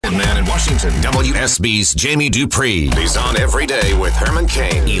connected man in Washington. WSB's Jamie Dupree. He's on every day with Herman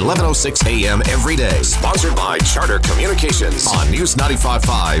Cain. 11:06 a.m. every day. Sponsored by Charter Communications on News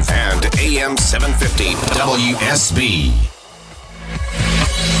 95.5 and AM 750 WSB.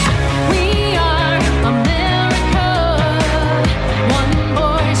 We are America. One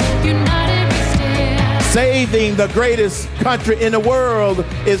voice, united we stand. Saving the greatest country in the world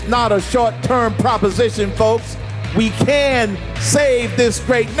is not a short-term proposition, folks. We can save this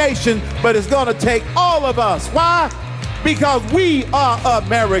great nation, but it's going to take all of us. Why? Because we are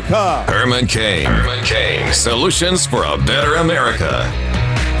America. Herman Cain. Herman Cain. Solutions for a better America.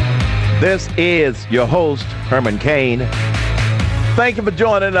 This is your host, Herman Cain. Thank you for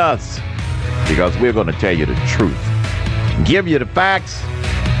joining us, because we're going to tell you the truth, give you the facts,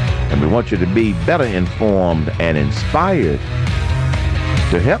 and we want you to be better informed and inspired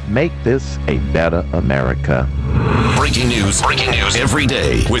to help make this a better America. Breaking news every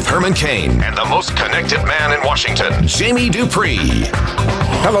day with Herman Cain and the most connected man in Washington, Jamie Dupree.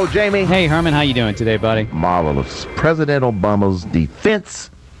 Hello, Jamie. Hey, Herman, how you doing today, buddy? Marvelous. President Obama's defense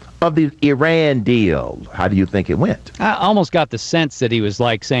of the Iran deal. How do you think it went? I almost got the sense that he was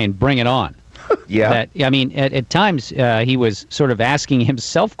like saying, bring it on. Yeah. At times he was sort of asking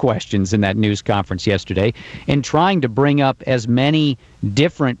himself questions in that news conference yesterday and trying to bring up as many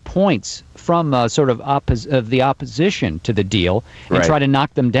different points from the opposition to the deal and try to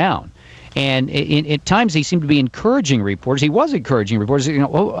knock them down. And at times he seemed to be encouraging reporters. He was encouraging reporters,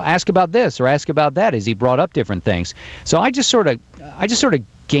 ask about this or ask about that as he brought up different things. So I just sort of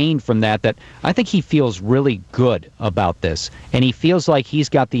gained from that I think he feels really good about this, and he feels like he's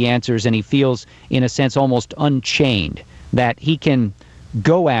got the answers, and he feels in a sense almost unchained, that he can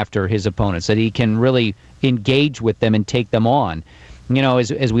go after his opponents, that he can really engage with them and take them on.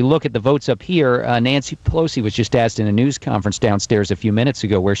 As we look at the votes up here, Nancy Pelosi was just asked in a news conference downstairs a few minutes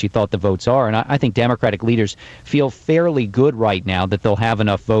ago where she thought the votes are, and I think Democratic leaders feel fairly good right now that they'll have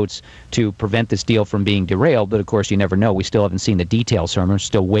enough votes to prevent this deal from being derailed, but of course you never know. We still haven't seen the details, so I'm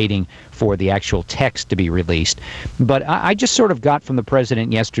still waiting for the actual text to be released. But I just sort of got from the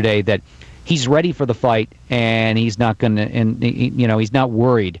president yesterday that he's ready for the fight, and he's not going to, and he's not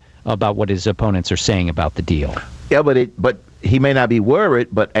worried about what his opponents are saying about the deal. Yeah, but he may not be worried,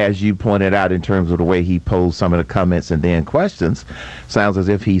 but as you pointed out in terms of the way he posed some of the comments and then questions, sounds as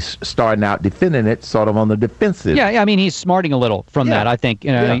if he's starting out defending it sort of on the defensive. Yeah, he's smarting a little from that. I think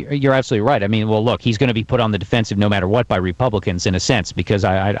you're absolutely right. Look, he's going to be put on the defensive no matter what by Republicans in a sense, because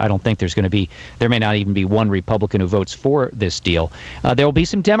I don't think there may not even be one Republican who votes for this deal. There will be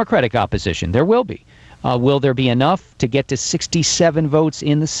some Democratic opposition. There will be. Will there be enough to get to 67 votes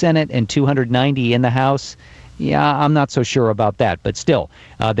in the Senate and 290 in the House? Yeah, I'm not so sure about that, but still,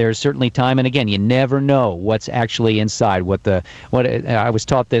 there's certainly time. And again, you never know what's actually inside. I was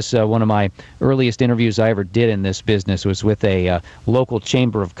taught this. One of my earliest interviews I ever did in this business was with a local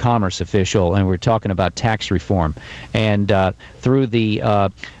Chamber of Commerce official, and we were talking about tax reform. And through the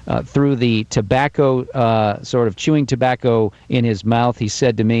tobacco, sort of chewing tobacco in his mouth, he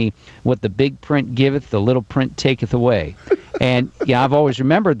said to me, "What the big print giveth, the little print taketh away." And I've always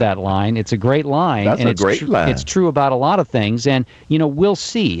remembered that line. It's a great line. That's a great line. It's true about a lot of things. And, we'll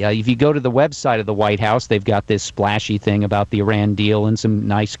see. If you go to the website of the White House, they've got this splashy thing about the Iran deal and some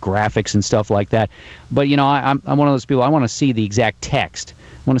nice graphics and stuff like that. But, I'm one of those people, I want to see the exact text.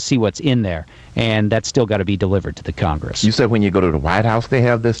 I want to see what's in there. And that's still got to be delivered to the Congress. You said when you go to the White House, they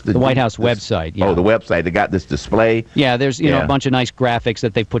have this? The White House website, yeah. Oh, the website. They got this display? Yeah, there's, a bunch of nice graphics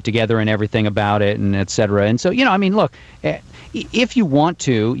that they've put together and everything about it, and et cetera. And so, look, if you want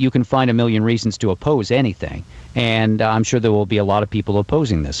to, you can find a million reasons to oppose anything. And I'm sure there will be a lot of people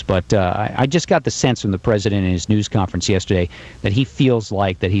opposing this. But I just got the sense from the president in his news conference yesterday that he feels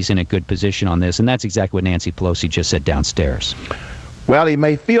like that he's in a good position on this. And that's exactly what Nancy Pelosi just said downstairs. Well, he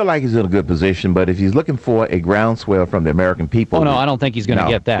may feel like he's in a good position, but if he's looking for a groundswell from the American people... Oh, no, I don't think he's going to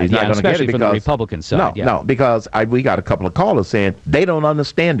get that. He's not going to get it especially from the Republican side. No, because we got a couple of callers saying they don't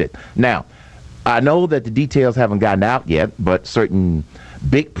understand it. Now, I know that the details haven't gotten out yet, but certain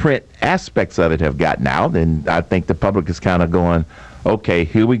big print aspects of it have gotten out, and I think the public is kind of going, okay,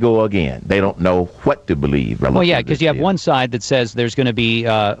 here we go again. They don't know what to believe. Well, yeah, because you have one side that says there's going to be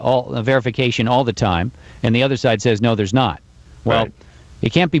verification all the time, and the other side says, no, there's not. Well,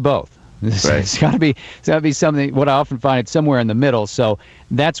 it can't be both. It's got to be something. What I often find, it's somewhere in the middle. So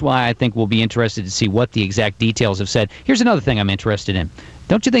that's why I think we'll be interested to see what the exact details have said. Here's another thing I'm interested in.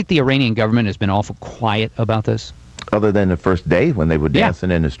 Don't you think the Iranian government has been awful quiet about this? Other than the first day when they were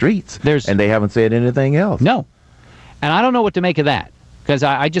dancing in the streets, and they haven't said anything else. No. And I don't know what to make of that. because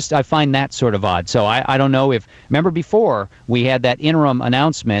I find that sort of odd. So I don't know if, remember before we had that interim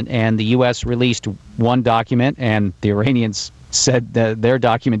announcement and the U.S. released one document and the Iranians said that their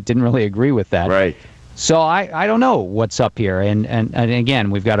document didn't really agree with that. Right. So I don't know what's up here. And again,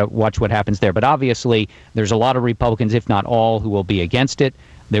 we've got to watch what happens there. But obviously, there's a lot of Republicans, if not all, who will be against it.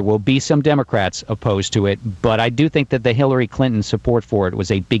 There will be some Democrats opposed to it. But I do think that the Hillary Clinton support for it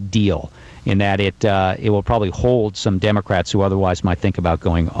was a big deal in that it will probably hold some Democrats who otherwise might think about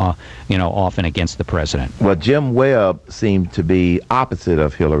going off and against the president. Well, Jim Webb seemed to be opposite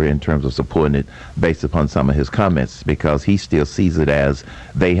of Hillary in terms of supporting it based upon some of his comments, because he still sees it as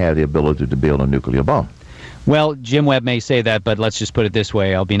they have the ability to build a nuclear bomb. Well, Jim Webb may say that, but let's just put it this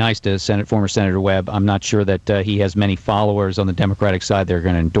way. I'll be nice to former Senator Webb. I'm not sure that he has many followers on the Democratic side that are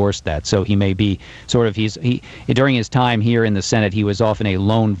going to endorse that. So he may be sort of, during his time here in the Senate, he was often a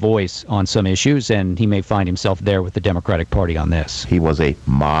lone voice on some issues, and he may find himself there with the Democratic Party on this. He was a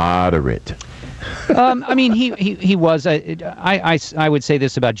moderate. I mean, he was. I would say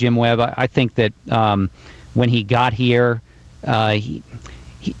this about Jim Webb. I think that when he got here,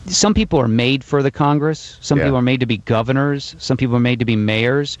 some people are made for the Congress. Some people are made to be governors. Some people are made to be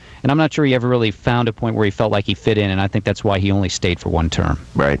mayors. And I'm not sure he ever really found a point where he felt like he fit in, and I think that's why he only stayed for one term.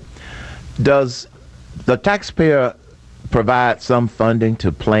 Right. Does the taxpayer provide some funding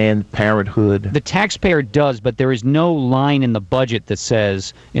to Planned Parenthood? The taxpayer does, but there is no line in the budget that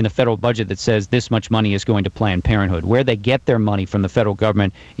says, in the federal budget, that says this much money is going to Planned Parenthood. Where they get their money from the federal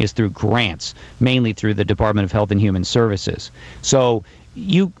government is through grants, mainly through the Department of Health and Human Services. So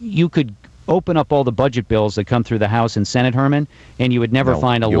you could open up all the budget bills that come through the House and Senate, Herman, and you would never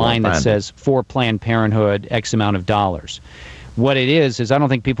find a line that says for Planned Parenthood X amount of dollars. What it is I don't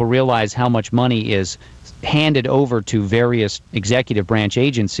think people realize how much money is handed over to various executive branch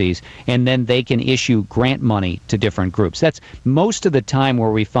agencies, and then they can issue grant money to different groups. That's most of the time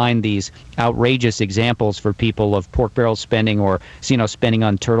where we find these outrageous examples for people of pork barrel spending or spending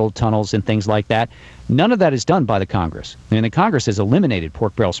on turtle tunnels and things like that. None of that is done by the Congress. I mean, the Congress has eliminated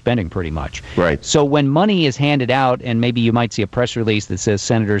pork barrel spending pretty much. Right. So when money is handed out, and maybe you might see a press release that says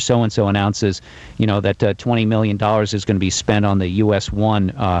Senator so-and-so announces, that $20 million is going to be spent on the US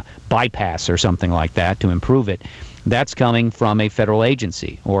 1 bypass or something like that to improve it, that's coming from a federal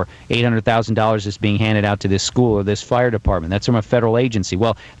agency. Or $800,000 is being handed out to this school or this fire department. That's from a federal agency.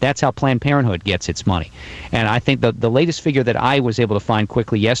 Well, that's how Planned Parenthood gets its money. And I think the latest figure that I was able to find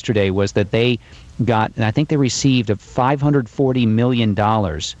quickly yesterday was that they got, and I think they received $540 million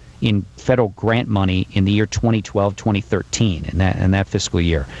in federal grant money in the year 2012-2013 in that fiscal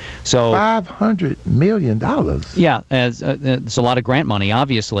year. So $500 million. Yeah, it's a lot of grant money,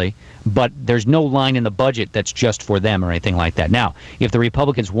 obviously, but there's no line in the budget that's just for them or anything like that. Now, if the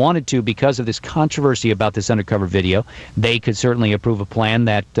Republicans wanted to, because of this controversy about this undercover video, they could certainly approve a plan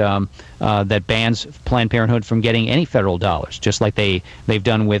that that bans Planned Parenthood from getting any federal dollars, just like they've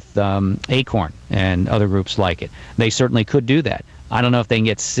done with Acorn and other groups like it. They certainly could do that. I don't know if they can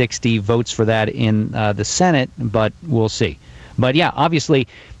get 60 votes for that in the Senate, but we'll see. But yeah, obviously,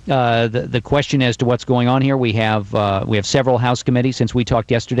 the question as to what's going on here, we have several House committees since we talked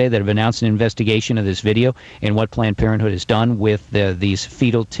yesterday that have announced an investigation of this video and what Planned Parenthood has done with these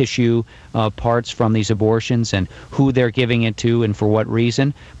fetal tissue parts from these abortions and who they're giving it to and for what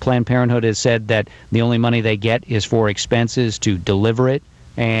reason. Planned Parenthood has said that the only money they get is for expenses to deliver it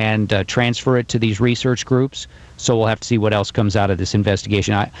and transfer it to these research groups. So we'll have to see what else comes out of this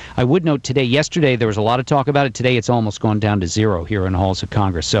investigation. I would note yesterday there was a lot of talk about it. Today it's almost gone down to zero here in the halls of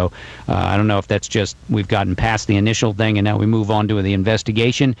Congress. So I don't know if that's just we've gotten past the initial thing and now we move on to the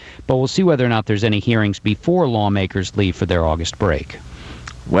investigation. But we'll see whether or not there's any hearings before lawmakers leave for their August break.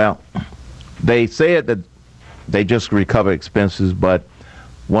 Well, they said that they just recover expenses, but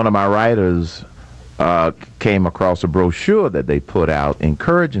one of my writers came across a brochure that they put out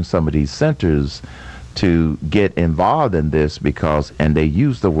encouraging some of these centers to get involved in this and they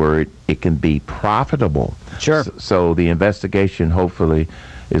use the word, it can be profitable. Sure. So the investigation hopefully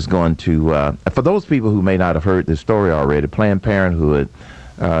is going to, for those people who may not have heard this story already, Planned Parenthood,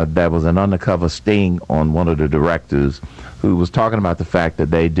 that was an undercover sting on one of the directors who was talking about the fact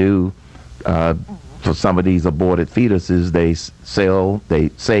that they do, for some of these aborted fetuses, they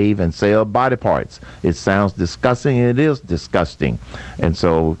save and sell body parts. It sounds disgusting, and it is disgusting. And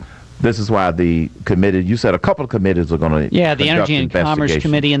so This is why the committee, you said a couple of committees are going to Yeah, the Energy and Commerce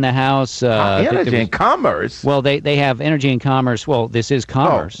Committee in the House. Energy and Commerce? Well, they have Energy and Commerce. Well, this is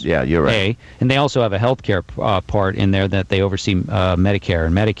Commerce. Oh, yeah, you're right. And they also have a healthcare part in there that they oversee Medicare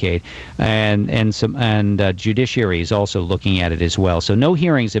and Medicaid. And Judiciary is also looking at it as well. So no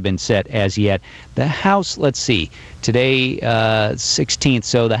hearings have been set as yet. The House, let's see, today, 16th,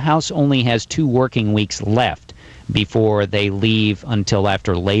 so the House only has 2 working weeks left before they leave until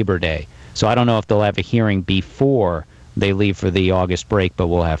after Labor Day. So I don't know if they'll have a hearing before they leave for the August break, but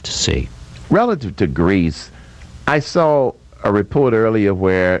we'll have to see. Relative to Greece, I saw a report earlier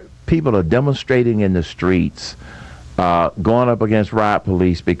where people are demonstrating in the streets, going up against riot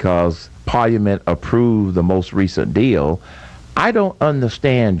police because Parliament approved the most recent deal. I don't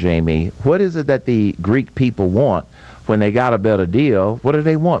understand, Jamie. What is it that the Greek people want when they got a better deal? What do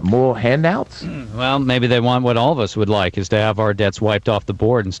they want? More handouts? Well, maybe they want what all of us would like, is to have our debts wiped off the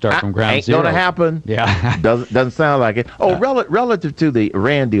board and start from ground zero. Ain't going to happen. Yeah. Doesn't sound like it. Oh, relative to the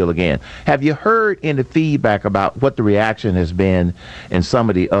Iran deal again, have you heard any feedback about what the reaction has been in some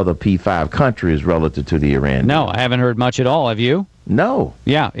of the other P5 countries relative to the Iran deal? No, I haven't heard much at all. Have you? No.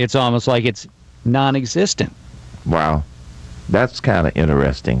 Yeah, it's almost like it's non-existent. Wow. That's kind of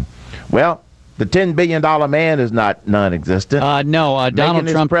interesting. Well, the $10 billion man is not non-existent. No, Donald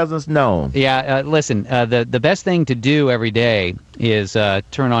Making Trump. his presence known. Yeah, listen, the best thing to do every day is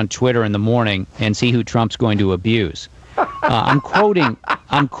turn on Twitter in the morning and see who Trump's going to abuse. I'm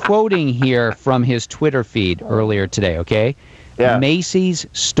quoting here from his Twitter feed earlier today, okay? Yeah. Macy's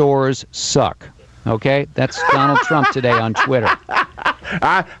stores suck. Okay? That's Donald Trump today on Twitter.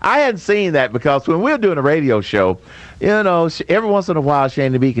 I hadn't seen that because when we're doing a radio show, you know, every once in a while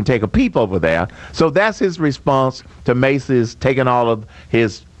Shane B can take a peep over there. So that's his response to Macy's taking all of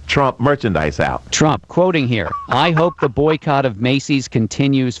his Trump merchandise out. Trump, quoting here, I hope the boycott of Macy's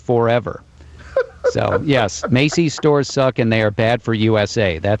continues forever. So, yes, Macy's stores suck and they are bad for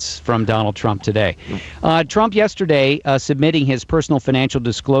USA. That's from Donald Trump today. Trump yesterday submitting his personal financial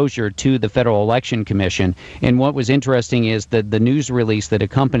disclosure to the Federal Election Commission. And what was interesting is that the news release that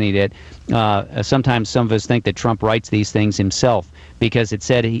accompanied it, sometimes some of us think that Trump writes these things himself because it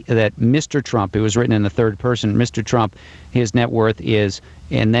said that Mr. Trump, it was written in the third person, Mr. Trump, his net worth is,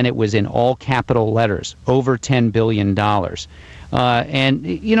 and then it was in all capital letters, over $10 billion. And,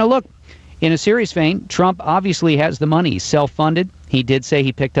 you know, look, in a serious vein, Trump obviously has the money. He's self-funded. He did say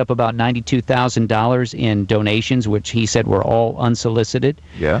he picked up about $92,000 in donations, which he said were all unsolicited.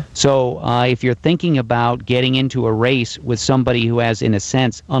 Yeah. So if you're thinking about getting into a race with somebody who has, in a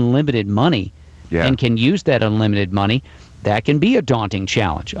sense, unlimited money and can use that unlimited money, that can be a daunting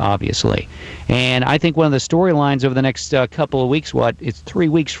challenge, obviously. And I think one of the storylines over the next couple of weeks, it's 3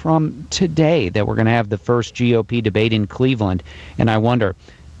 weeks from today that we're going to have the first GOP debate in Cleveland. And I wonder,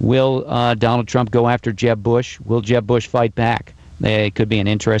 will Donald Trump go after Jeb Bush? Will Jeb Bush fight back? It could be an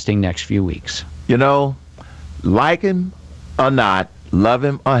interesting next few weeks. You know, like him or not, love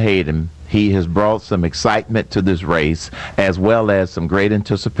him or hate him, he has brought some excitement to this race as well as some great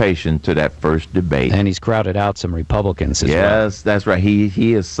anticipation to that first debate. And he's crowded out some Republicans as well. Yes, that's right.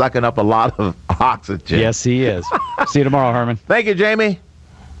 He is sucking up a lot of oxygen. Yes, he is. See you tomorrow, Herman. Thank you, Jamie.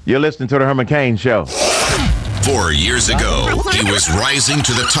 You're listening to the Herman Cain Show. 4 years ago, he was rising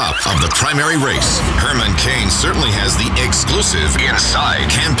to the top of the primary race. Herman Cain certainly has the exclusive inside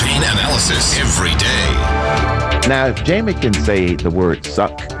campaign analysis every day. Now, if Jamie can say the word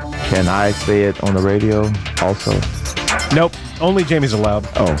suck, can I say it on the radio also? Nope. Only Jamie's allowed.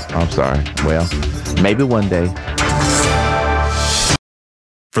 Oh, I'm sorry. Well, maybe one day.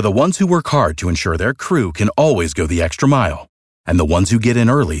 For the ones who work hard to ensure their crew can always go the extra mile, and the ones who get in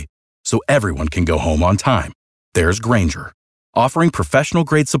early so everyone can go home on time, there's Grainger, offering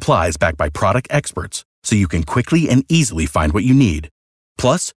professional-grade supplies backed by product experts so you can quickly and easily find what you need.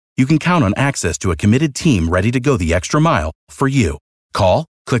 Plus, you can count on access to a committed team ready to go the extra mile for you. Call,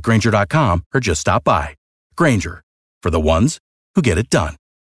 click Grainger.com, or just stop by. Grainger, for the ones who get it done.